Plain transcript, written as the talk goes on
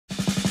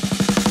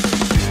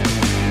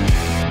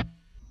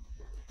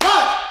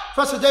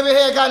Professor David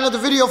here, got another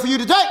video for you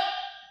today.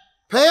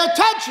 Pay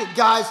attention,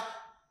 guys.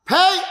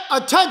 Pay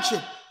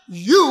attention.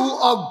 You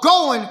are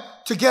going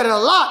to get a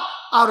lot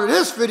out of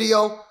this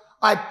video.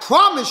 I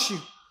promise you.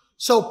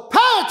 So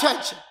pay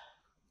attention.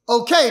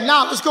 Okay,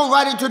 now let's go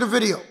right into the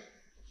video.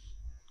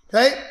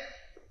 Okay?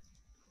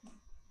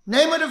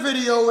 Name of the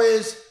video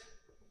is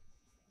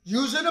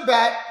Using a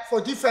Bat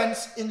for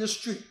Defense in the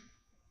Street.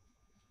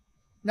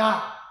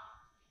 Now,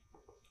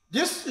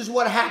 this is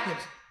what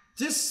happens.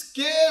 This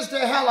scares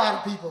the hell out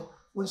of people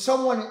when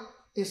someone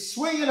is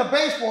swinging a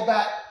baseball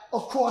bat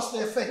across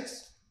their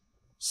face.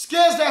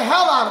 Scares the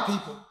hell out of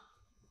people.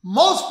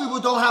 Most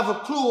people don't have a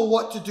clue of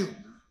what to do.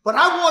 But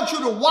I want you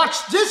to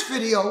watch this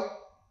video,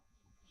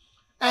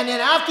 and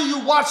then after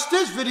you watch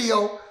this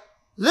video,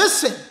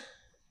 listen.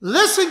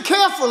 Listen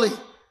carefully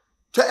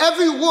to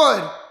every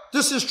word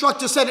this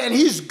instructor said, and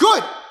he's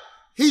good.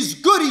 He's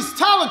good, he's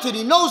talented,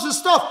 he knows his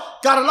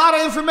stuff, got a lot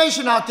of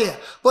information out there.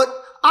 But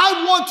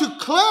I want to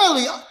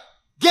clearly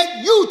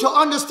get you to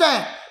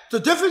understand the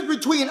difference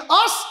between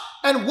us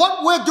and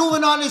what we're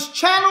doing on this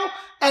channel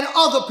and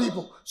other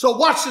people. So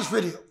watch this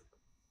video.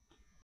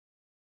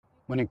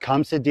 When it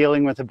comes to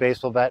dealing with a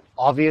baseball bat,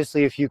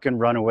 obviously if you can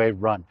run away,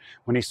 run.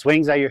 When he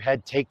swings at your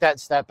head, take that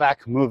step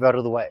back, move out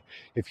of the way.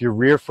 If your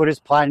rear foot is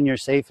planted, you're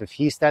safe. If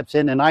he steps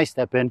in and I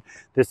step in,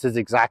 this is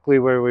exactly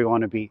where we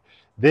want to be.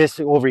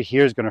 This over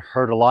here is going to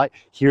hurt a lot.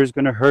 Here's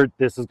going to hurt.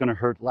 This is going to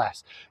hurt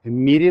less.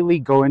 Immediately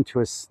go into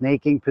a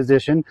snaking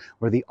position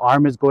where the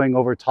arm is going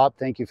over top.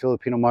 Thank you,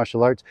 Filipino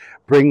martial arts.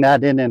 Bring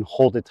that in and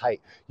hold it tight.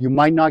 You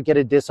might not get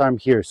a disarm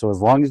here. So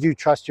as long as you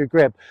trust your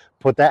grip,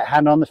 put that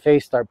hand on the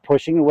face, start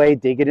pushing away,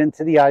 dig it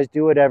into the eyes,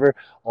 do whatever.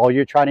 All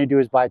you're trying to do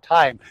is buy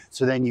time.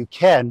 So then you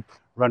can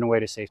run away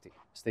to safety.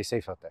 Stay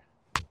safe out there.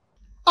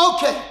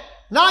 Okay,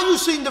 now you've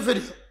seen the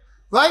video,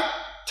 right?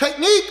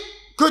 Technique,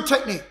 good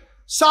technique,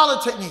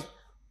 solid technique.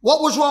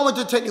 What was wrong with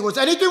the technique? Was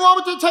anything wrong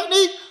with the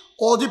technique?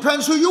 All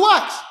depends who you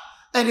ask.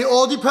 And it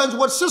all depends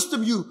what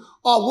system you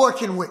are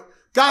working with.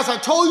 Guys, I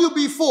told you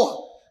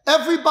before,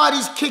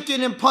 everybody's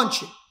kicking and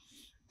punching.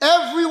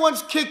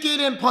 Everyone's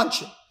kicking and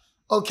punching.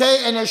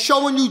 Okay? And they're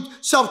showing you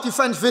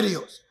self-defense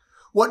videos.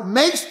 What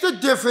makes the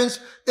difference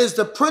is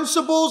the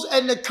principles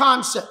and the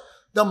concept,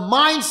 the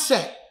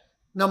mindset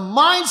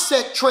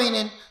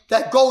training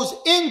that goes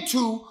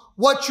into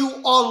what you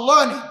are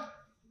learning.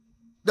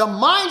 The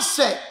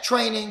mindset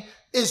training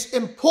is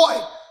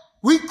important.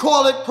 We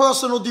call it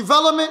personal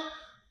development.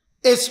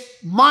 It's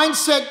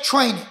mindset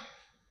training.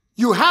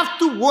 You have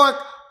to work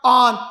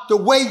on the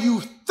way you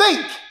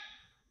think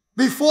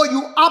before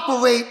you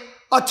operate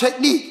a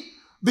technique,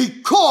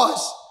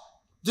 because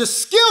the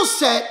skill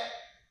set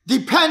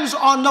depends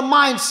on the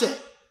mindset.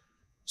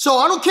 So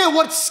I don't care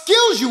what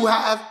skills you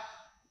have.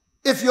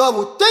 If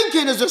your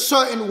thinking is a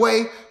certain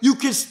way, you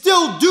can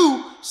still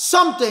do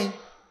something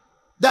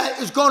that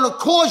is going to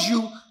cause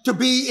you to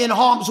be in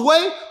harm's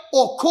way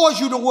or cause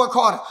you to work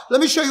harder.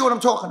 Let me show you what I'm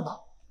talking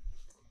about.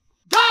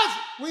 Guys,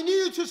 we need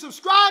you to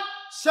subscribe.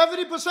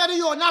 70% of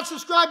you are not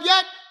subscribed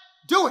yet.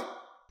 Do it.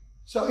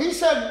 So he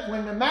said,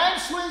 when the man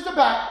swings the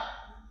bat,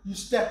 you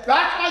step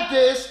back like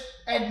this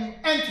and you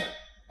enter.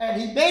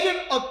 And he made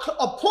it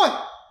a point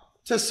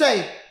to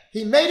say,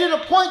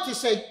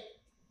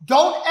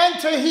 don't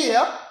enter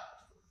here,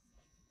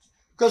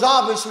 because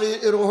obviously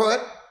it'll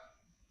hurt.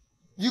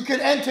 You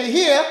can enter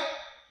here,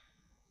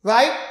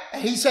 right?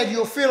 And he said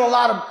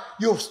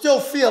you'll still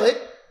feel it,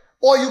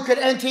 or you could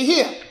enter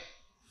here.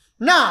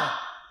 Now,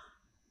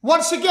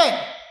 once again,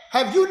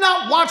 have you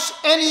not watched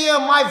any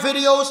of my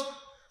videos?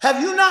 Have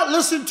you not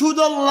listened to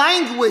the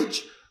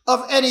language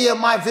of any of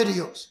my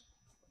videos?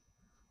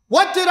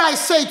 What did I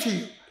say to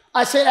you?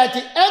 I said at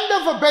the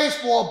end of a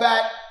baseball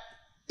bat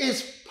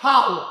is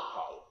power.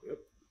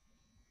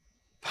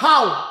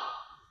 Power.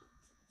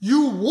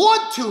 You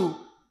want to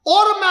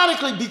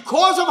automatically,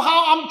 because of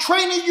how I'm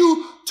training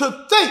you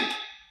to think,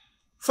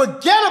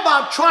 forget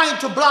about trying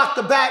to block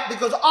the bat,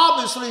 because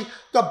obviously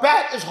the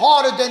bat is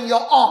harder than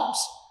your arms.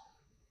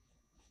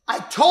 I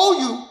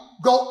told you,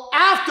 go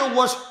after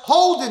what's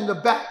holding the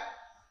bat.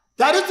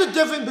 That is the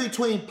difference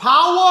between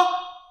power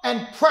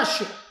and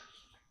pressure.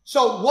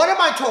 So what am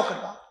I talking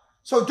about?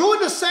 So doing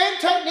the same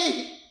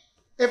technique,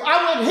 if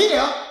I went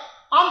here,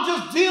 I'm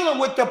just dealing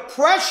with the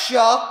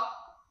pressure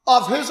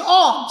of his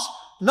arms.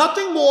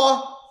 Nothing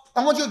more.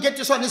 I want you to get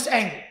this on this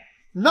angle.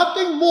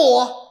 Nothing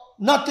more,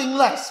 nothing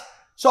less.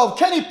 So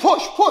can he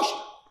push?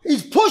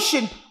 He's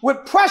pushing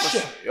with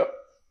pressure. Yep.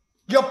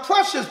 Your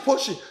pressure is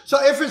pushing.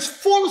 So if it's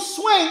full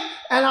swing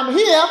and I'm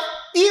here,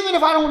 even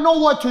if I don't know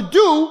what to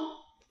do,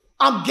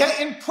 I'm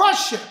getting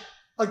pressure.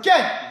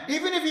 Again,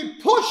 even if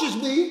he pushes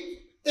me,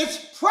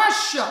 it's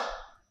pressure.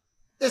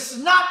 It's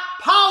not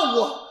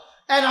power.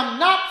 And I'm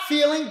not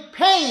feeling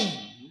pain.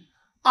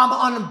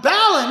 I'm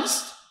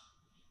unbalanced.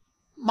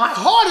 My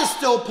heart is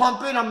still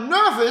pumping. I'm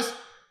nervous,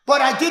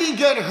 but I didn't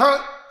get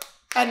hurt.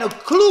 And the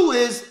clue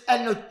is,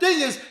 and the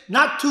thing is,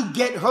 not to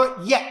get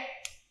hurt yet.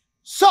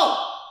 So,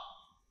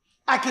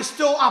 I can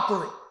still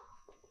operate.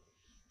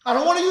 I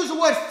don't want to use the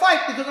word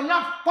fight because I'm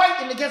not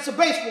fighting against a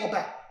baseball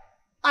bat.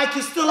 I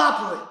can still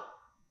operate.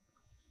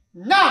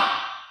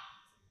 Now,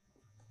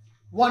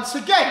 once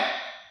again,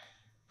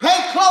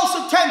 pay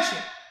close attention.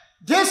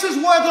 This is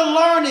where the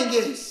learning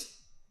is.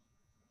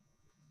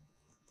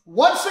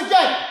 Once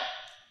again,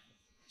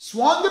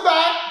 swung the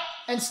bat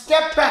and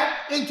stepped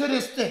back into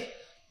this thing.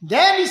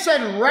 Then he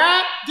said,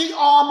 wrap the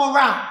arm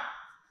around.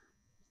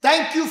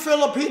 Thank you,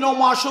 Filipino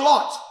martial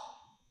arts.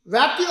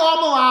 Wrap the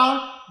arm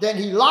around, then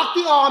he locked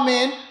the arm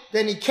in,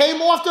 then he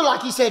came off the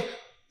lock. He said,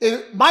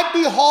 it might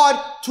be hard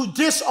to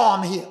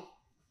disarm here.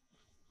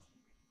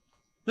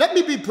 Let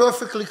me be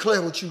perfectly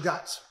clear with you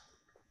guys.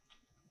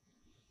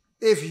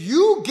 If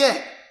you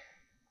get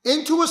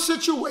into a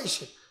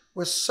situation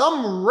where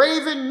some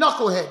raving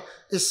knucklehead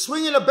is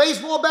swinging a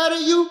baseball bat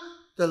at you,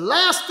 the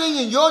last thing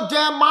in your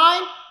damn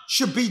mind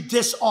should be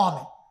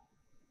disarming.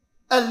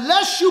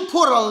 Unless you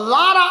put a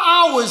lot of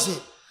hours in,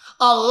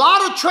 a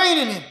lot of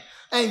training in,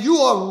 and you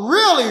are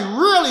really,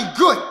 really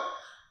good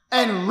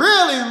and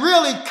really,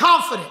 really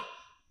confident.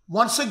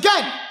 Once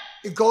again,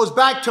 it goes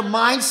back to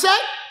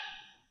mindset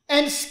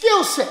and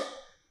skill set.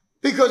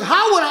 Because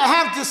how would I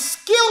have the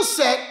skill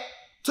set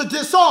to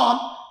disarm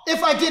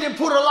if I didn't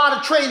put a lot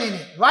of training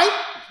in, right?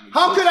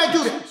 How could I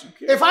do that?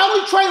 If I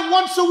only train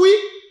once a week,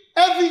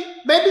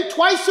 maybe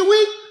twice a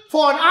week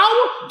for an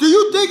hour, do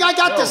you think I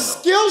got the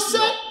skill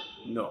set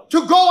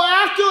to go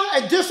after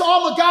and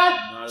disarm a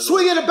guy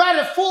swinging a bat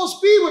at full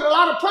speed with a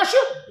lot of pressure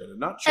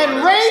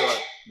and range?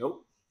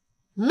 Nope.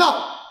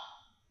 No.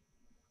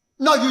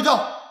 No, you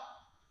don't.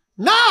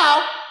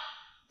 Now,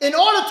 in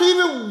order to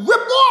even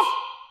rip off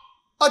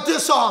a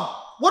disarm,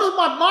 what does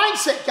my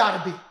mindset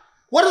got to be?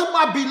 What does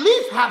my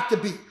belief have to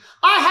be?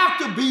 I have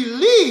to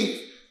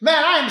believe,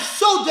 man, I am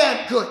so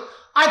damn good.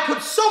 I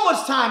put so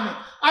much time in.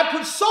 I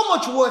put so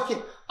much work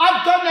in.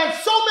 I've done that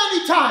so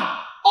many times,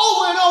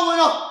 over and over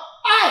and over.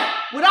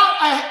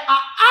 Without an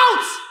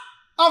ounce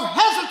of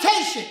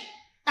hesitation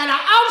and an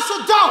ounce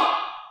of doubt,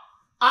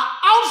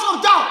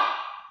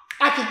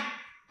 I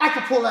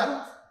can pull that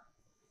off.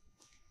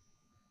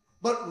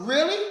 But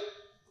really,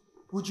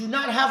 would you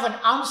not have an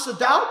ounce of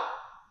doubt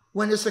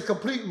when it's a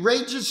complete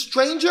raging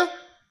stranger?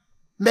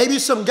 Maybe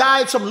some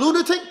guy, some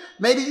lunatic,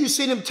 maybe you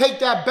seen him take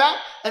that bat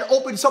and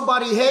open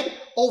somebody's head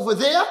over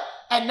there,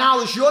 and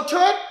now it's your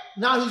turn.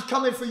 Now he's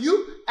coming for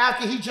you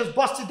after he just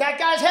busted that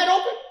guy's head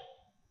open.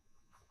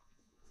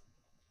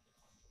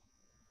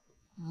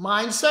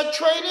 Mindset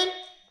training,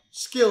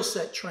 skill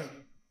set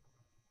training.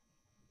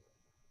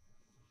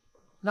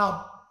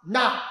 Now,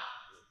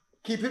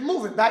 keep it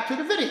moving. Back to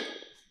the video,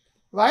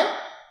 right?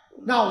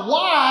 Now,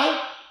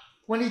 why,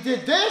 when he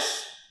did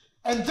this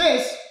and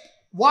this,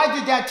 why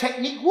did that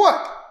technique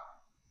work?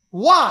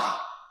 Why?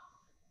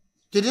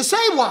 Didn't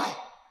say why.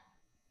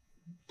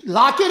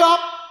 Lock it up,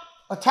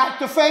 attack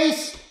the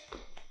face,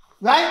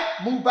 right?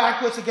 Move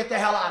backwards and get the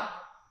hell out of it.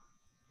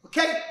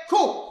 Okay,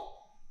 cool.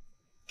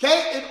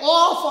 Okay, for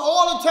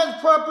all intents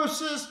and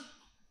purposes,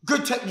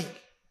 good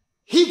technique.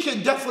 He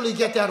can definitely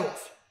get that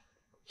off.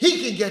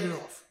 He can get it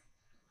off.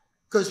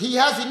 Because he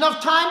has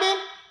enough time in,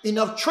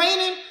 enough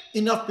training,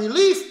 enough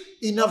belief,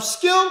 enough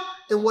skill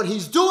in what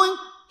he's doing.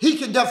 He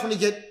can definitely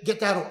get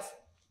that off.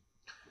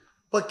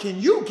 But can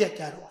you get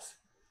that off?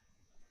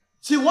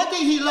 See, one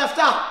thing he left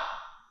out,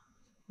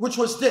 which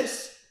was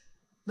this.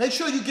 Make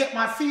sure you get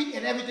my feet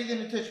and everything in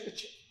the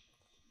picture.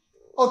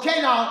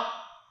 Okay, now,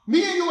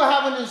 me and you are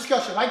having a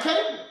discussion, right,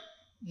 Kenny?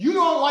 You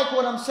don't like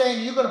what I'm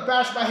saying. You're going to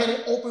bash my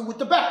head open with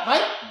the bat,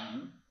 right?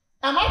 Mm-hmm.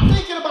 Am I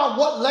thinking about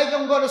what leg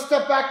I'm going to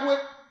step back with?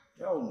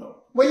 Hell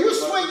no. When you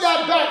swing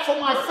that bat from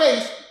my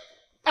face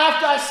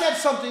after I said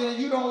something that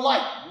you don't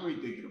like, you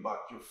ain't thinking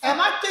about your feet. Am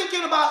I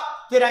thinking about,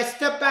 did I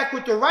step back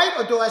with the right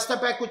or do I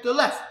step back with the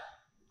left?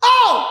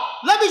 Oh,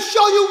 let me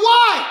show you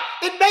why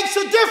it makes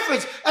a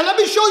difference. And let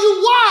me show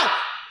you why.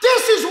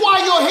 This is why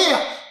you're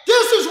here.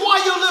 This is why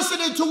you're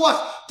listening to us.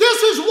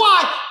 This is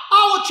why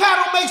our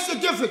channel makes a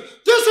difference.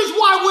 This is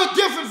why we're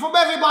different from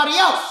everybody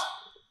else.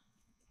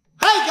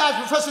 Hey guys,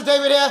 Professor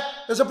David here.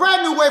 There's a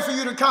brand new way for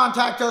you to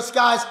contact us,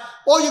 guys.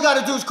 All you got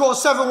to do is call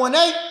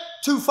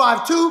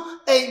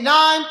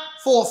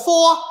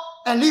 718-252-8944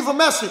 and leave a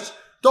message.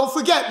 Don't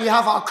forget, we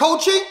have our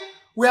coaching.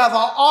 We have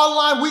our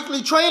online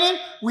weekly training.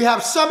 We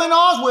have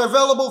seminars. We're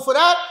available for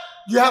that.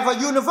 You have a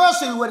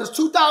university where there's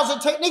 2,000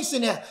 techniques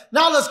in there.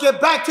 Now let's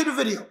get back to the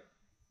video.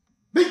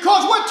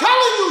 Because we're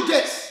telling you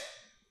this.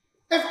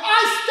 If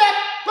I step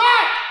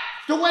back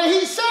the way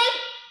he said,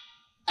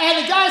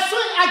 and the guy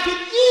swing, I can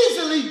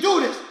easily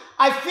do this.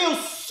 I feel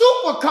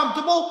super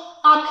comfortable.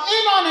 I'm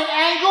in on an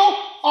angle,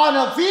 on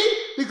a V,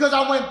 because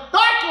I went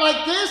back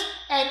like this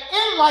and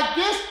in like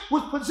this,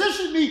 which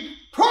positioned me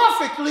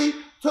perfectly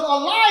to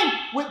align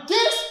with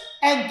this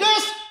and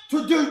this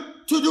to do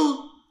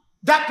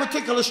that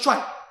particular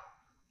strike.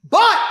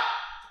 But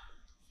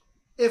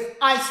if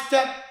I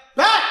step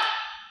back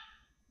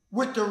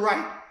with the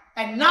right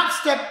and not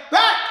step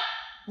back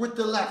with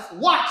the left,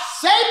 watch,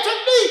 same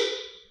technique,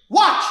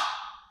 watch,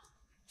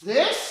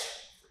 this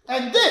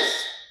and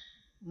this.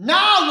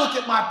 Now look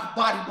at my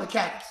body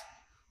mechanics.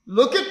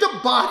 Look at the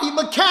body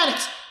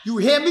mechanics. You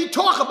hear me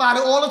talk about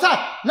it all the time.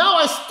 Now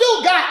I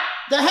still got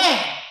the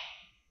hand.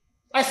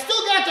 I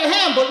still got the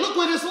hand, but look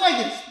where this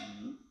leg is.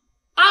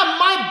 On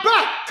my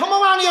back. Come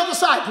around the other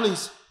side,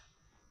 please.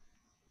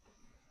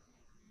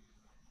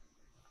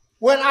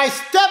 When I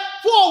step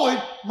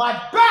forward, my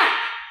back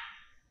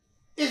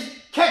is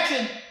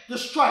catching the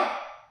strike.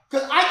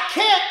 Because I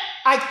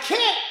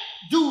can't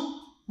do,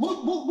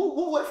 move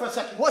away for a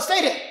second. Well,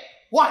 stay there.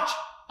 Watch.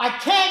 I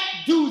can't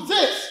do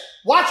this.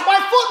 Watch my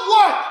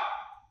footwork.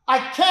 I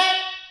can't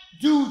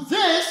do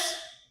this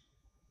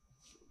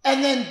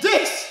and then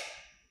this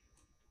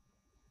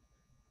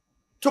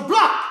to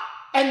block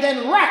and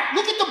then rack.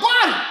 Look at the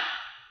body.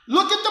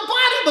 Look at the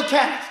body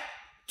mechanics.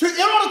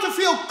 In order to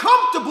feel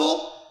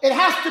comfortable, it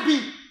has to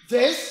be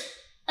this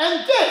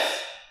and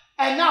this.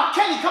 And now,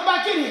 Kenny, come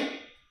back in here.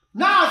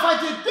 Now, if I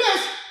did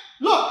this,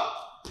 look.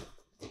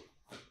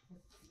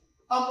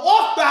 I'm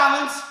off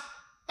balance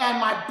and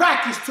my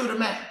back is to the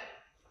man.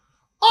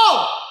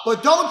 Oh,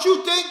 but don't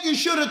you think you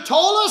should have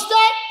told us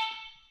that?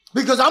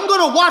 Because I'm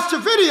going to watch the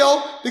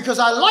video because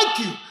I like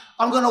you.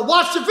 I'm going to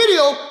watch the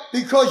video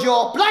because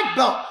you're a black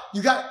belt.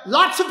 You got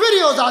lots of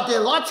videos out there,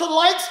 lots of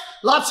likes,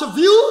 lots of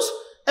views.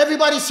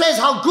 Everybody says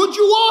how good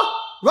you are,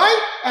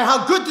 right? And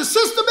how good the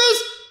system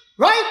is,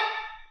 right?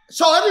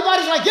 So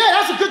everybody's like, yeah,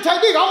 that's a good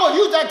technique. I want to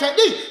use that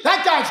technique.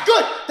 That guy's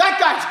good. That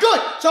guy's good.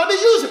 So let me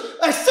use it.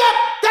 Except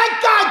that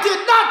guy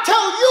did not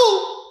tell you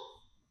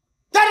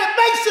that it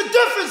makes a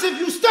difference if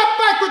you step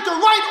back with the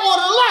right or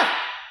the left.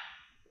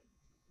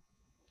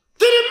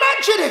 Didn't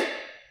mention it.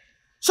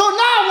 So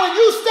now when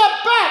you step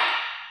back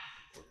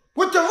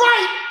with the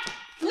right,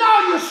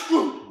 now you're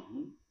screwed.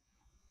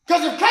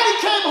 Because if Kenny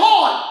came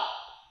hard,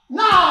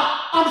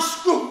 now I'm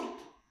screwed.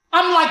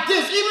 I'm like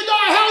this. Even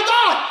though I held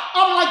on,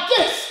 I'm like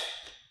this.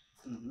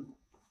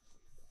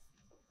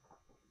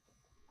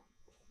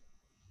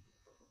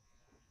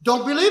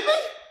 Don't believe me?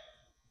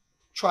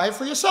 Try it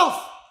for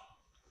yourself.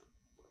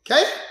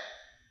 Okay?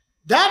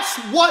 That's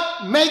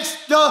what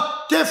makes the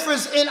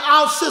difference in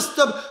our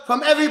system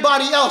from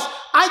everybody else.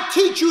 I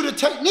teach you the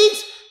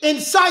techniques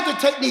inside the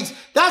techniques.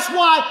 That's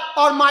why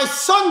on my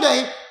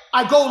Sunday,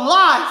 I go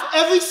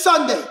live every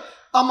Sunday.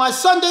 On my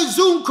Sunday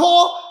Zoom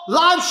call,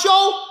 live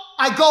show,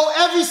 I go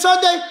every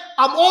Sunday.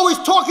 I'm always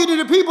talking to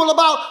the people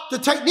about the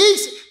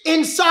techniques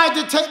inside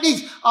the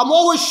techniques. I'm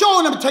always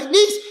showing them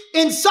techniques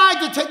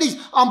inside the techniques.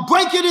 I'm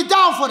breaking it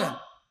down for them.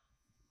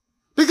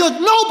 Because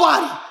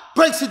nobody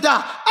breaks it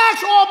down.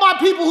 Ask all my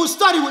people who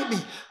study with me.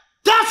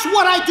 That's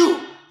what I do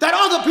that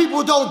other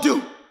people don't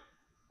do.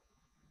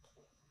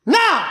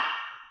 Now,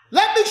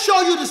 let me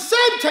show you the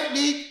same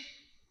technique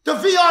the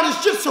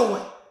V-Artist Jitsu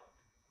way.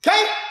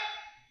 Okay?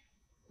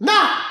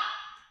 Now,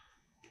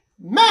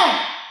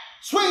 man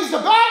swings the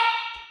bat.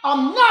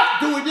 I'm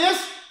not doing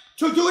this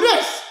to do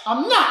this.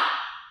 I'm not.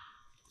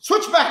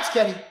 Switch backs,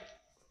 Kenny.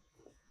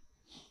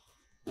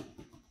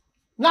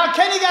 Now,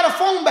 Kenny got a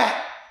phone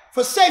bat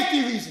for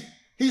safety reasons.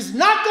 He's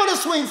not going to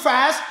swing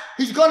fast.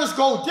 He's going to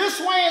go this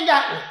way and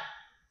that way.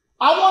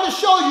 I want to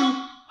show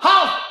you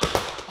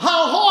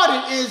how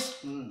hard it is.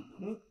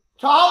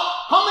 So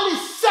how many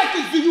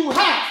seconds do you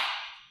have?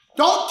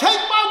 Don't take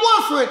my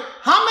word for it.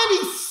 How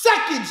many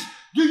seconds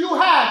do you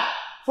have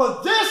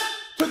for this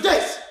to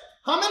this?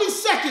 How many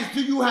seconds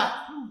do you have?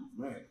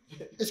 Man.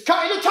 It's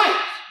cutting it tight.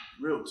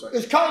 Real tight.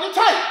 It's cutting it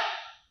tight.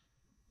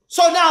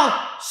 So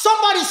now,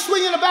 somebody's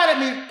swinging a bat at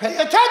me. Pay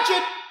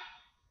attention.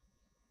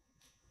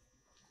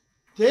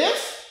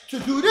 This to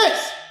do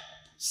this.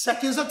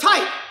 Seconds are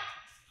tight.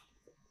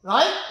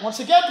 Right? Once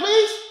again,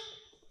 please.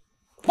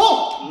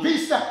 Boom.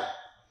 V-stepping.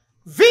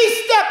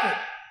 V-stepping.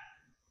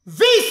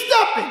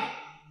 V-stepping.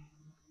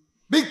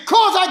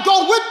 Because I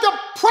go with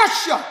the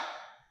pressure.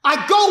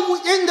 I go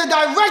in the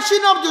direction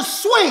of the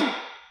swing.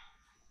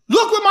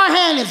 Look where my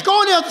hand is. Go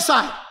on the other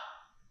side.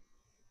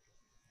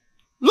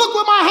 Look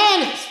where my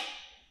hand is.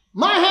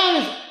 My hand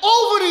is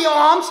over the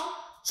arms.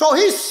 So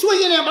he's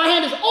swinging there. My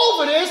hand is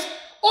over this.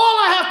 All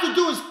I have to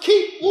do is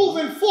keep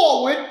moving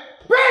forward.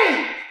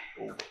 Bang!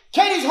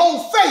 Kenny's whole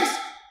face.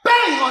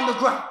 Bang on the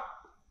ground.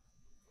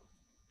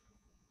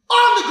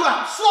 On the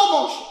ground.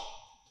 Slow motion.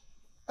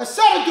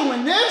 Instead of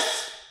doing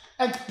this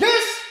and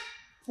this,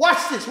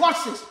 watch this,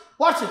 watch this,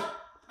 watch this.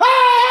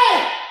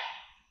 Hey!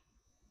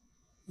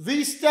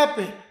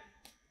 V-stepping.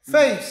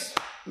 Face.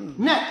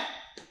 Neck.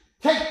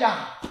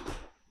 Takedown.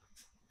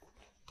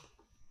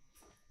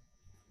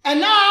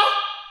 And now,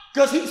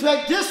 because he's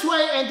went this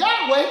way and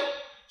that way,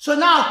 so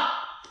now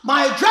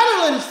my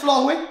adrenaline is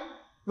flowing,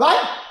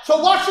 right?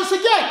 So watch this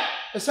again.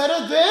 Instead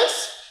of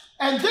this,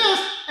 and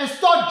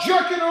start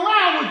jerking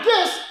around with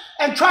this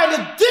and try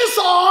to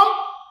disarm,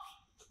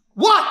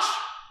 watch.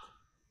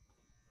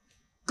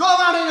 Go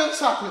around in the other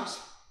side, please.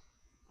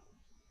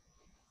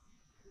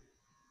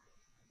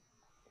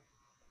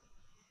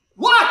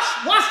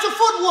 Watch the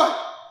footwork.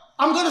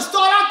 I'm going to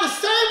start out the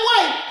same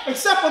way,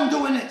 except I'm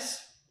doing this.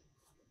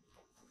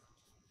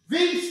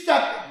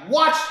 V-stepping.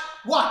 Watch.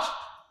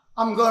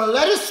 I'm going to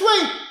let it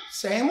swing.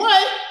 Same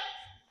way.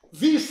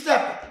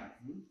 V-stepping.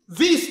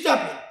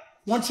 V-stepping.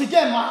 Once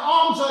again, my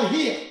arms are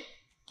here.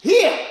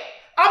 Here.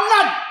 I'm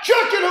not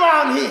jerking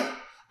around here.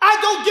 I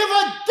don't give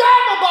a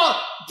damn about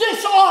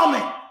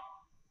disarming.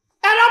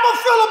 And I'm a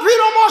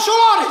Filipino martial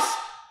artist.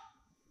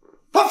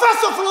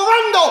 Professor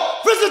Florendo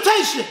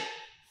Visitation.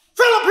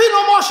 Filipino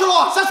martial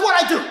arts. That's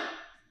what I do.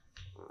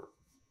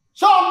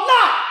 So I'm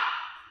not.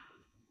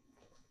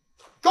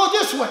 Go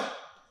this way.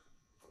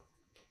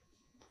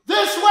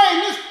 This way.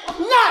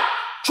 I'm not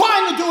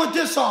trying to do a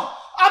disarm.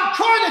 I'm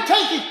trying to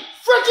take his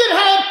freaking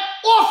head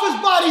off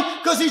his body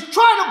because he's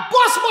trying to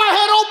bust my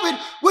head open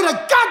with a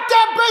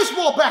goddamn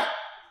baseball bat.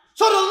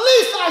 So the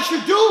least I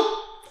should do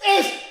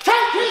is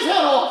take his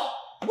head off.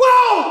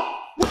 Whoa!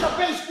 With a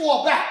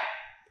baseball bat.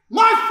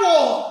 My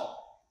fault.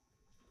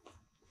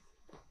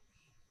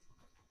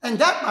 And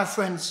that, my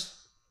friends,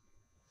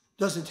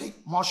 doesn't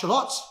take martial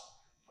arts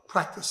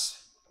practice.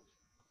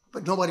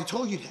 But nobody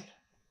told you that.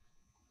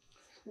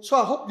 So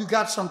I hope you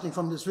got something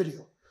from this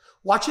video.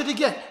 Watch it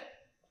again.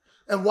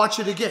 And watch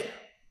it again.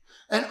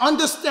 And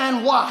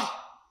understand why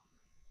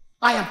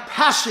I am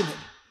passionate.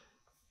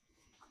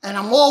 And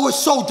I'm always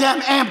so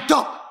damn amped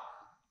up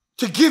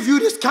to give you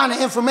this kind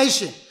of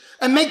information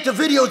and make the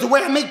videos the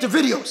way I make the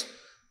videos.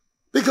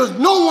 Because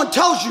no one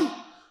tells you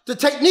the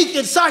technique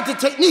inside the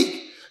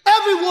technique.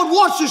 Everyone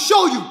wants to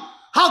show you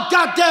how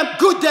goddamn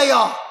good they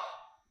are.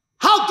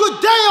 How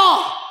good they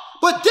are.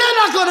 But they're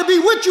not going to be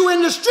with you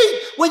in the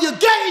street when you're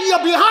getting your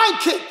behind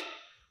kicked.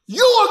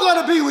 You are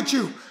going to be with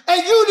you.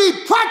 And you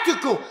need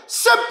practical,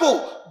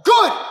 simple,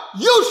 good,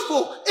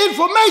 useful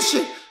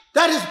information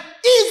that is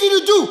easy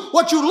to do.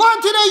 What you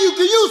learned today, you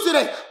can use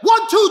today.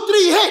 1, 2,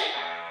 3, hit.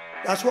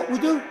 That's what we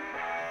do.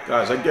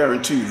 Guys, I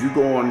guarantee you, if you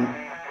go on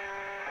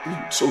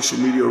social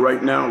media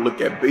right now,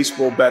 look at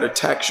baseball bat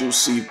attacks, you'll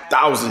see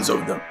thousands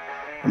of them.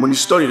 And when you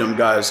study them,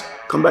 guys,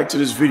 come back to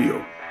this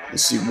video and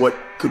see what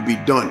could be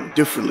done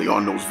differently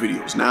on those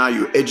videos. Now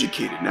you're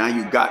educated. Now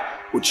you got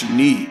what you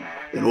need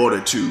in order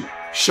to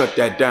shut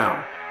that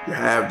down. You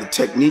have the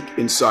technique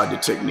inside the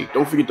technique.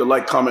 Don't forget to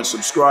like, comment,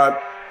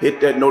 subscribe, hit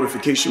that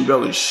notification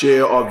bell, and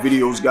share our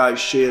videos, guys.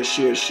 Share,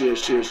 share, share,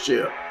 share,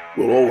 share.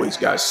 We'll always,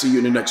 guys, see you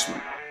in the next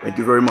one. Thank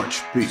you very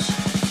much.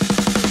 Peace.